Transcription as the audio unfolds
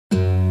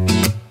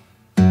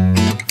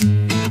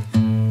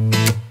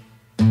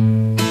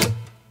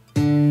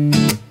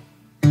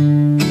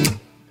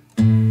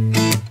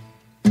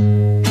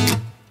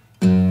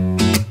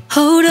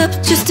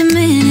just a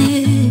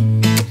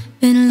minute.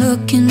 Been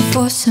looking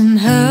for some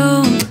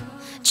help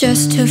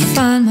just to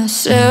find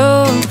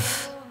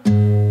myself.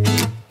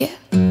 Yeah,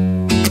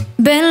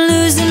 been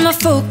losing my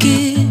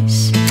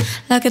focus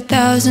like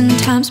 1,000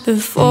 times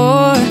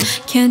before.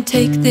 Can't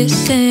take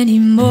this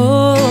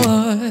anymore.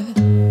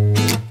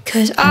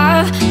 'Cause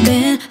I've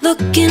been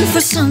looking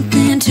for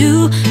something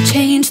to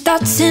change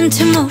thoughts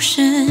into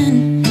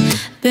motion.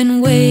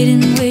 Been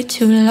waiting way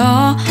too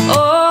long.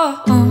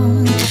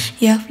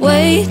 Yeah,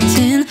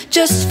 waiting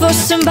just for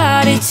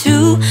somebody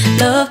to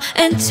love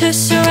and to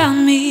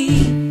surround me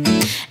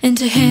and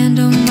to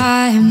handle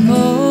my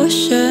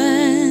emotions.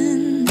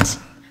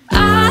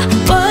 I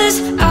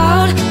was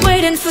out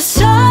waiting for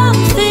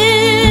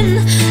something,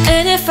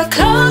 and if I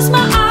close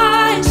my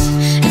eyes,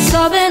 it's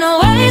all been a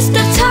waste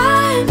of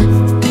time.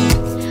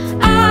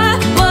 I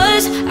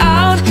was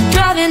out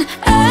driving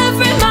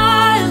every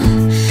mile,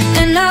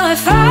 and now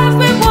if I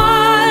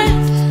rewind,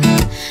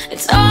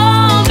 it's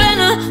all been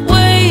a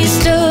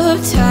waste of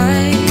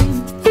time.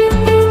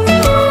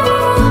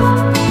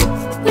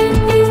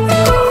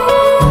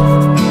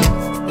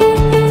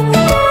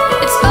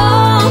 It's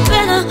all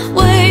been a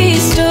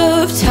waste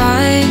of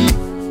time.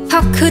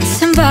 How could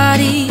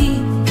somebody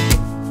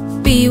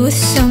be with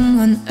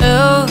someone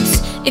else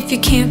if you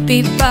can't be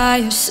by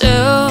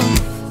yourself?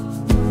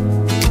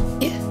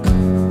 Yeah,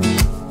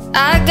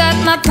 I got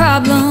my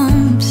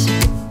problems.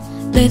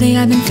 Lately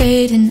I've been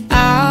fading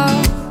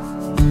out,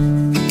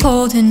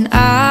 holding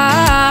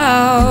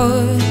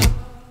out,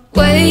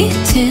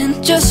 waiting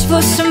just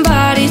for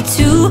somebody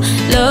to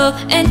love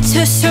and to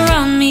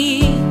surround me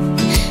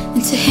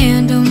and to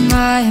handle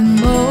my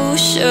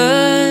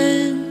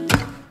emotions.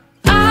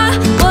 I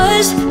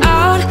was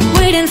out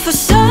waiting for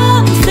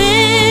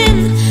something,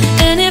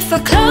 and if I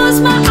close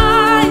my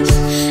eyes,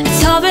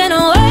 it's all been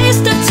a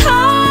waste of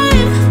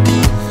time.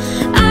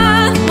 I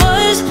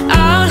was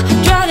out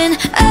driving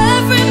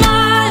every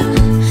mile,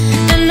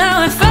 and now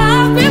if I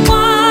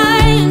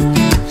rewind,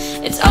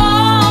 it's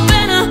all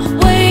been a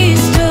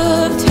waste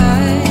of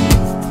time.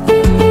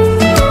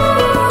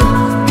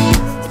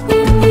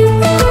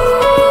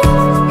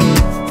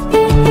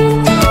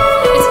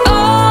 It's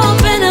all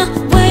been a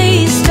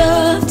waste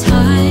of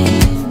time.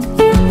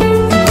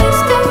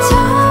 Waste of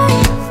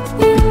time.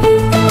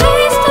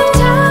 Waste of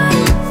time.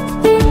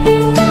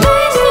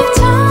 Waste of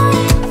time.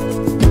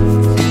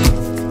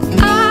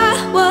 I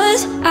was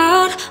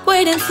out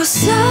waiting for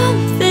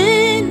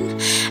something,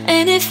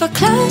 and if I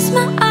close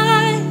my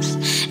eyes,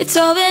 it's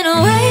all been a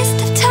waste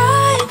of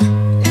time.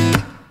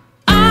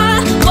 I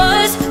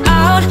was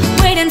out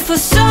waiting for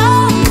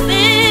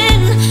something,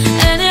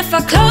 and if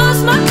I close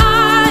my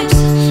eyes,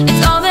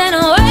 it's all been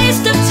a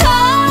waste of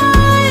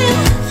time.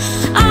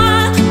 I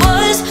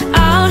was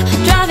out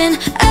driving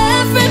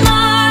every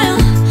mile,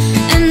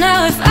 and now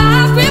if I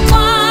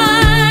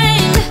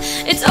rewind,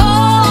 it's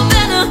all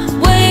been a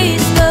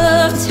waste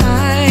of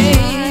time.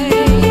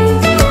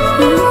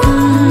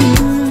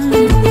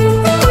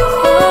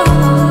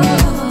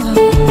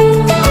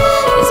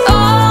 It's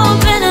all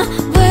been a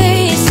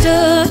waste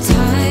of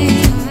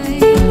time.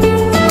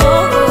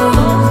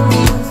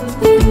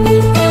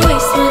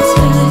 Waste my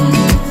time.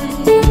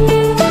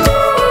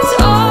 It's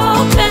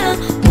all been a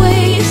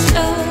waste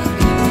of.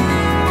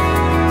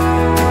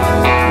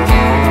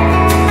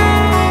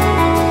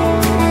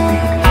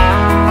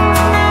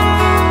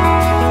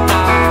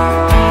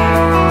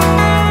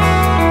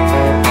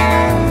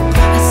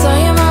 I saw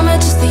your mama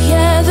just the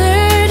other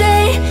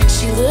day.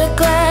 She looked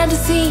glad to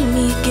see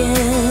me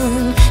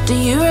again. Do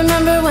you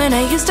remember when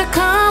I used to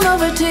come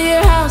over to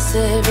your house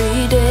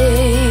every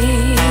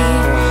day?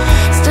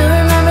 Still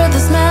remember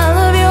the smell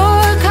of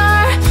your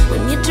car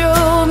when you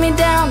drove me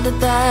down to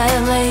that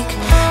lake.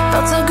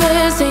 Felt so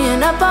good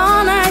staying up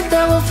all night.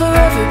 That will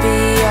forever be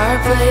our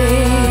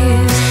place.